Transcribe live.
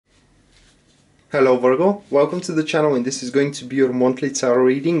Hello Virgo, welcome to the channel, and this is going to be your monthly tarot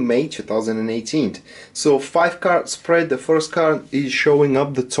reading, May 2018. So 5-card spread. The first card is showing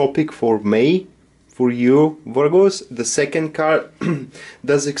up the topic for May for you Virgos. The second card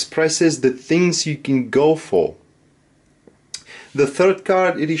does expresses the things you can go for. The third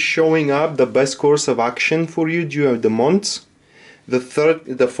card, it is showing up the best course of action for you during the month. The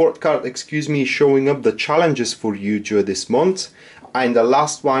fourth card, excuse me, is showing up the challenges for you during this month. And the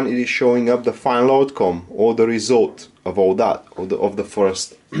last one, it is showing up the final outcome or the result of all that, of the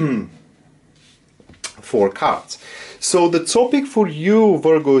first 4 cards. So the topic for you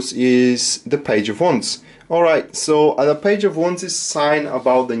Virgos is the Page of Wands. Alright, so the Page of Wands is a sign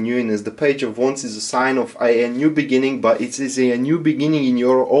about the newness. The Page of Wands is a sign of a new beginning, but it is a new beginning in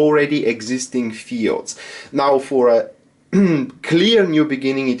your already existing fields. Now for a clear new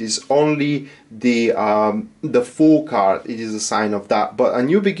beginning, it is only the Fool card. It is a sign of that. But a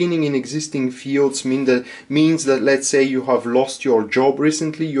new beginning in existing fields means that let's say you have lost your job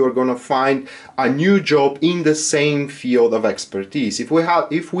recently, you're gonna find a new job in the same field of expertise. If we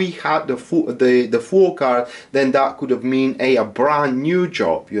had the Fool card, then that could have mean a brand new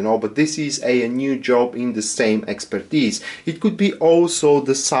job, you know. But this is a new job in the same expertise. It could be also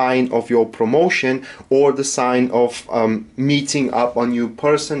the sign of your promotion or the sign of meeting up a new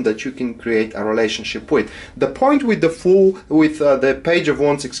person that you can create a relationship with. The point with the Fool, with the Page of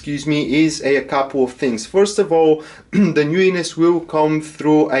Wands, excuse me, is a couple of things. First of all, the newness will come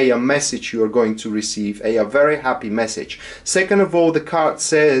through a message you are going to receive, a very happy message. Second of all, the card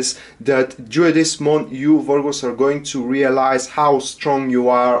says that during this month you Virgos are going to realize how strong you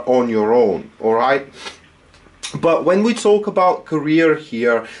are on your own. All right. But when we talk about career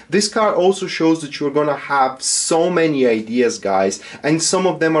here, this card also shows that you're gonna have so many ideas, guys, and some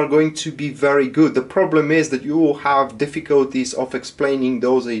of them are going to be very good. The problem is that you will have difficulties of explaining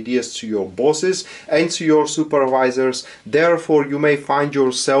those ideas to your bosses and to your supervisors. Therefore, you may find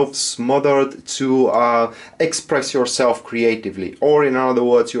yourself smothered to express yourself creatively, or in other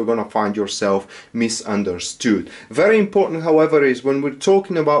words, you're gonna find yourself misunderstood. Very important, however, is when we're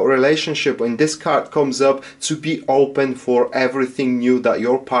talking about relationship, when this card comes up, to be open for everything new that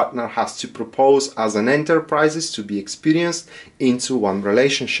your partner has to propose as an enterprises to be experienced into one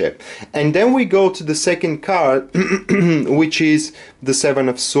relationship. And then we go to the second card, which is the Seven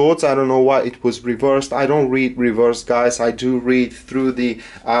of Swords. I don't know why it was reversed. I don't read reverse, guys. I do read through the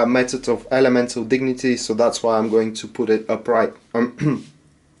method of elemental dignity, so that's why I'm going to put it upright.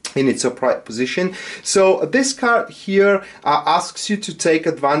 In its upright position. So this card here asks you to take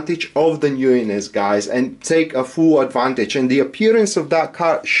advantage of the newness, guys, and take a full advantage. And the appearance of that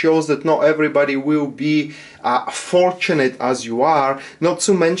card shows that not everybody will be fortunate as you are. Not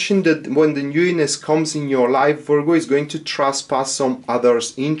to mention that when the newness comes in your life, Virgo is going to trespass some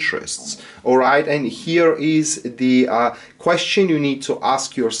others' interests. All right, and here is the question you need to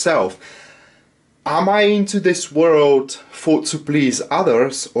ask yourself. Am I into this world to please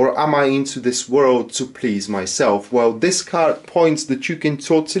others, or am I into this world to please myself? Well, this card points that you can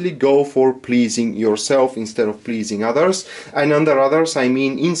totally go for pleasing yourself instead of pleasing others. And under others, I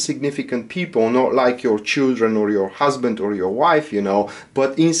mean insignificant people, not like your children or your husband or your wife, you know,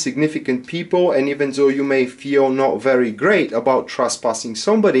 but insignificant people. And even though you may feel not very great about trespassing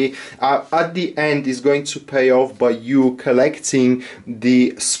somebody, at the end is going to pay off by you collecting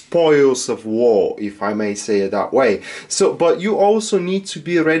the spoils of war, if I may say it that way. So, but you also need to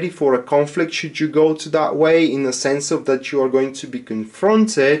be ready for a conflict should you go to that way, in the sense of that you are going to be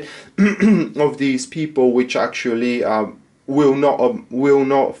confronted of these people which actually will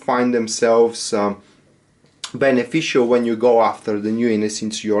not find themselves beneficial when you go after the newness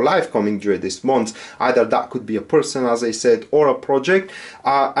into your life coming during this month. Either that could be a person, as I said, or a project,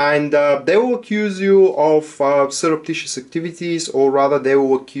 and they will accuse you of surreptitious activities, or rather they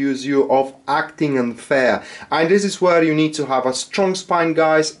will accuse you of acting unfair. And this is where you need to have a strong spine,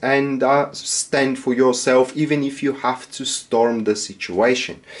 guys, and stand for yourself, even if you have to storm the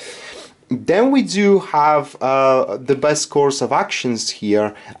situation. Then we do have the best course of actions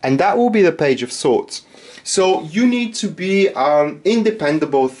here, and that will be the Page of Swords. So you need to be an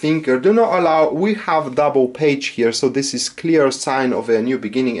independable thinker. Do not allow, we have double page here, so this is clear sign of a new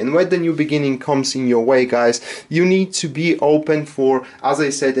beginning. And when the new beginning comes in your way, guys, you need to be open for, as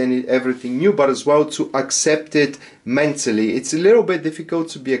I said, everything new, but as well to accept it mentally. It's a little bit difficult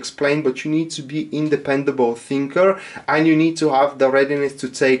to be explained, but you need to be independable thinker, and you need to have the readiness to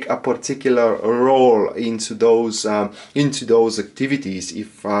take a particular role into those activities,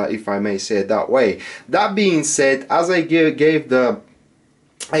 if I may say it that way. That being said, as I gave the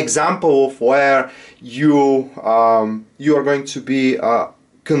example of where you are going to be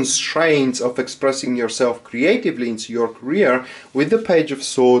constraints of expressing yourself creatively into your career, with the Page of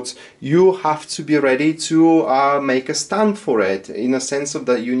Swords, you have to be ready to make a stand for it, in a sense of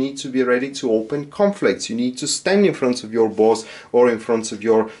that you need to be ready to open conflicts. You need to stand in front of your boss or in front of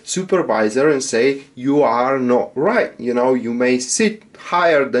your supervisor and say, you are not right. You know, you may sit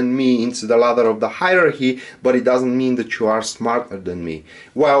higher than me into the ladder of the hierarchy, but it doesn't mean that you are smarter than me.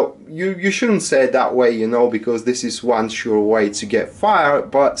 Well, you shouldn't say it that way, you know, because this is one sure way to get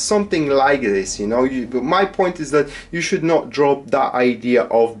fired, but something like this, you know. But my point is that you should not drop that idea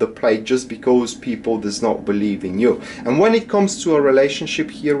off the plate just because people does not believe in you. And when it comes to a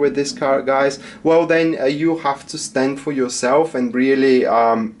relationship here with this card, guys, well then you have to stand for yourself and really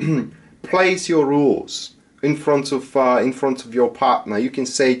place your rules in front of your partner. You can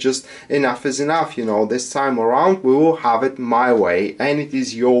say just enough is enough, you know, this time around we will have it my way, and it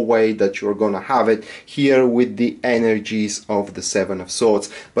is your way that you're gonna have it here with the energies of the Seven of Swords.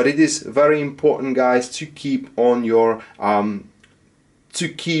 But it is very important, guys, to keep on your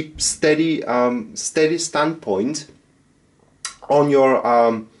steady standpoint on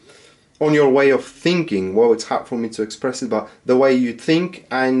your way of thinking. Well, it's hard for me to express it, but the way you think,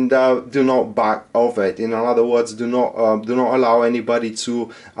 and do not back off it. In other words, do not allow anybody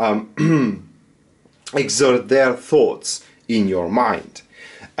to exert their thoughts in your mind.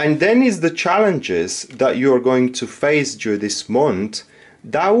 And then is the challenges that you are going to face during this month.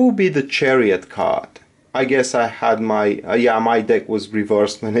 That will be the Chariot card. I guess I had my my deck was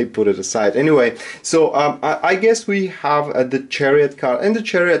reversed when I put it aside. Anyway, so I guess we have the Chariot card, and the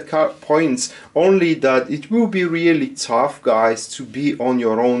Chariot card points only that it will be really tough, guys, to be on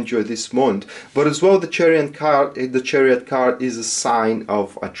your own during this month. But as well, the Chariot card is a sign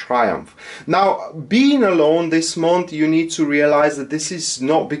of a triumph. Now, being alone this month, you need to realize that this is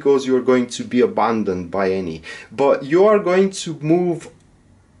not because you're going to be abandoned by any, but you are going to move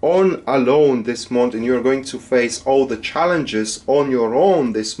on alone this month, and you're going to face all the challenges on your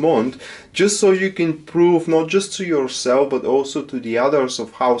own this month, just so you can prove not just to yourself but also to the others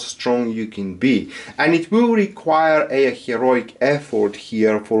of how strong you can be. And it will require a heroic effort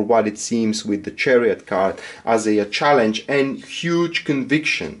here, for what it seems with the Chariot card, as a challenge and huge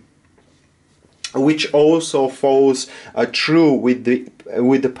conviction, which also falls true with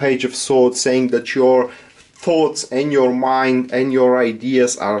the Page of Swords, saying that your thoughts and your mind and your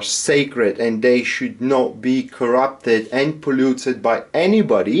ideas are sacred and they should not be corrupted and polluted by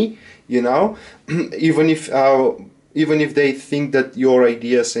anybody, you know, even if they think that your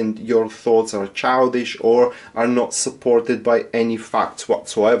ideas and your thoughts are childish or are not supported by any facts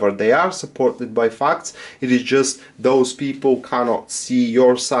whatsoever. They are supported by facts. It is just those people cannot see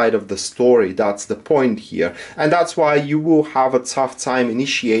your side of the story. That's the point here. And that's why you will have a tough time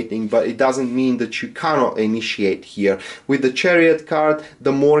initiating, but it doesn't mean that you cannot initiate here. With the Chariot card,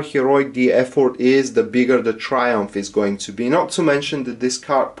 the more heroic the effort is, the bigger the triumph is going to be. Not to mention that this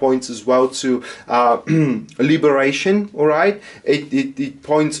card points as well to liberation. All right, it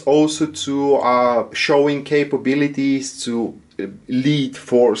points also to showing capabilities to lead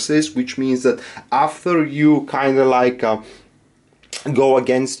forces, which means that after you kind of like go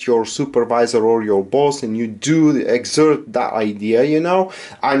against your supervisor or your boss, and you do exert that idea, you know,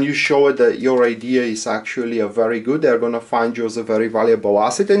 and you show it that your idea is actually a very good, they're gonna find you as a very valuable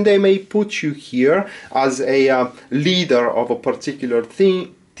asset, and they may put you here as a leader of a particular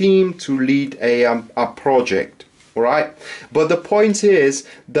team to lead a project. All right, but the point is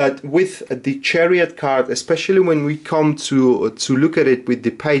that with the Chariot card, especially when we come to look at it with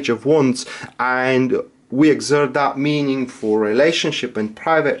the Page of Wands, and we exert that meaning for relationship and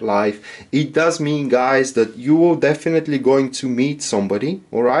private life, it does mean, guys, that you will definitely going to meet somebody,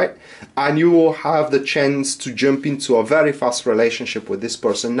 all right, and you will have the chance to jump into a very fast relationship with this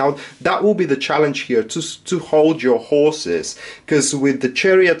person. Now, that will be the challenge here, to hold your horses, because with the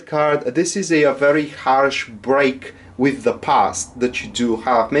Chariot card, this is a very harsh break with the past that you do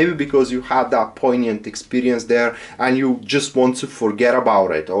have, maybe because you had that poignant experience there and you just want to forget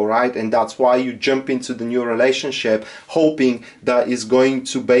about it, all right, and that's why you jump into the new relationship hoping that is going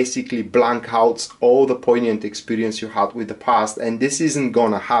to basically blank out all the poignant experience you had with the past, and this isn't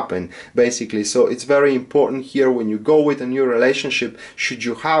gonna happen basically. So it's very important here when you go with a new relationship, should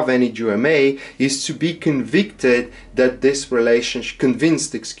you have any GMA, is to be convicted that this relationship,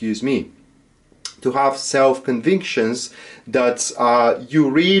 to have self-convictions that you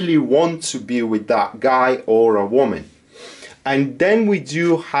really want to be with that guy or a woman. And then we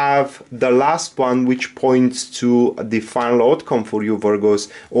do have the last one, which points to the final outcome for you, Virgos,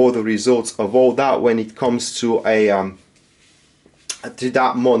 or the results of all that when it comes to to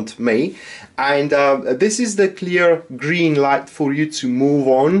that month, May, and this is the clear green light for you to move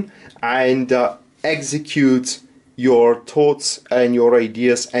on and execute your thoughts and your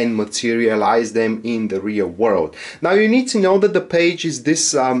ideas and materialize them in the real world. Now you need to know that the page is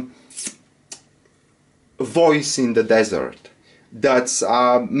this voice in the desert that's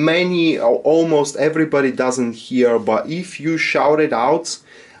many or almost everybody doesn't hear, but if you shout it out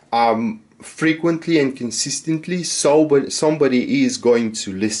frequently and consistently, somebody is going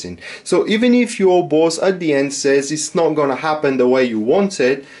to listen. So even if your boss at the end says it's not gonna happen the way you want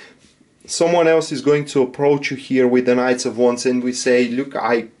it, someone else is going to approach you here with the Knights of Wands and we say, look,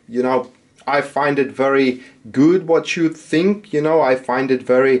 I find it very good what you think, I find it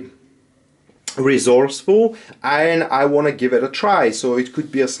very resourceful and I want to give it a try. So it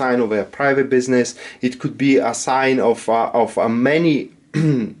could be a sign of a private business, it could be a sign of many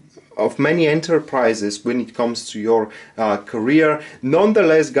of many enterprises when it comes to your career.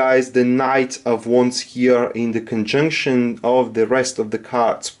 Nonetheless, guys, the Knight of Wands here in the conjunction of the rest of the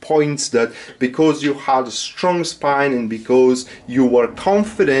cards points that because you had a strong spine and because you were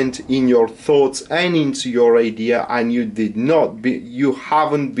confident in your thoughts and into your idea, and you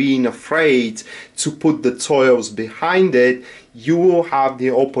haven't been afraid to put the toils behind it, you will have the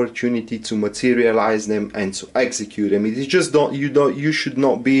opportunity to materialize them and to execute them. It is just you should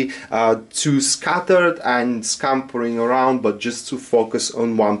not be too scattered and scampering around, but just to focus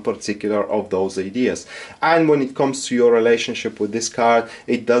on one particular of those ideas. And when it comes to your relationship with this card,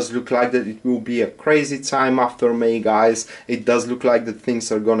 it does look like that it will be a crazy time after May, guys. It does look like that things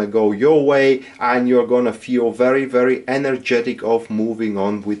are gonna go your way and you're gonna feel very, very energetic of moving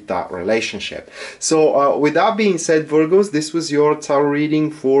on with that relationship. So with that being said, Virgos, this was your tarot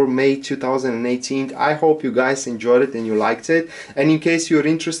reading for May 2018. I hope you guys enjoyed it and you liked it. And in case you're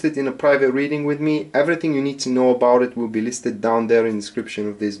interested in a private reading with me, everything you need to know about it will be listed down there in the description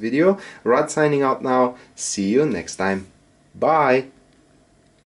of this video. Rad signing out now. See you next time. Bye.